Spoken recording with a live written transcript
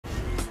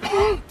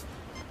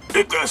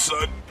Get that,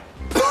 son.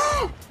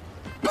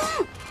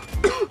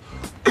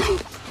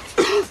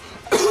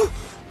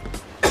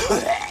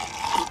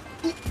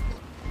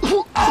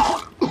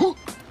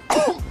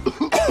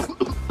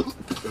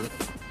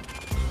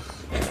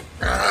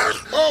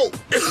 Oh!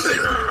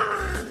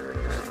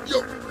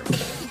 Yo.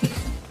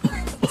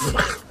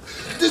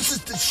 This is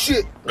the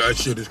shit. That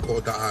shit is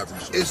called the Ivory.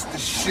 Son. It's the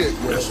shit,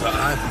 yo. That's the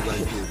Ivory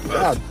right there, bro.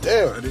 God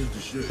damn. That is the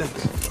shit.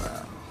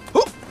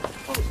 Wow.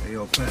 Hey,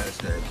 yo, pass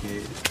that,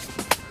 kid.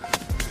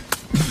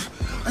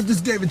 I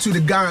just gave it to the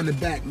guy in the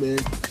back, man.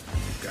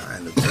 Guy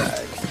in the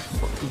bag.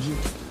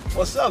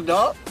 What's up,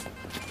 dog?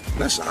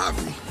 That's the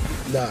Ivory.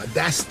 Nah,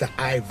 that's the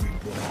Ivory,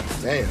 boy.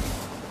 Damn.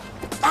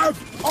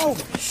 Ivory. Oh,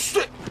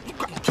 shit. You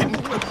got to kidding me.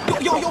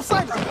 Yo,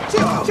 Silence!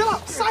 Chill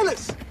out!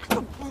 Silence!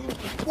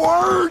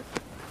 Word.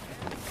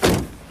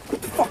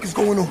 What the fuck is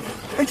going on?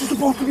 Ain't you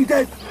supposed to be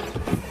dead?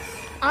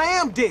 I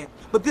am dead,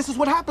 but this is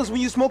what happens when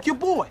you smoke your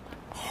boy.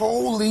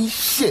 Holy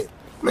shit.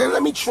 Man,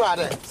 let me try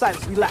that.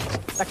 Silence,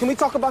 relax. Now, can we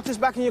talk about this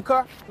back in your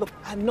car? Look,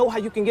 I know how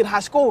you can get high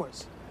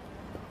scores.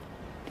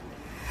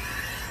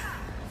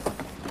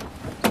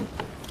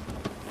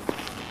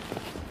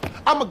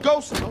 I'm a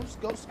ghost.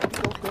 Ghost.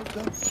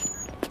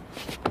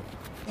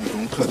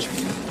 Don't touch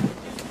me.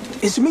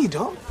 It's me,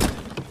 dog.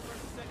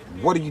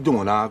 What are you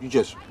doing, Iv? You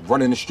just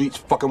running the streets,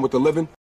 fucking with the living?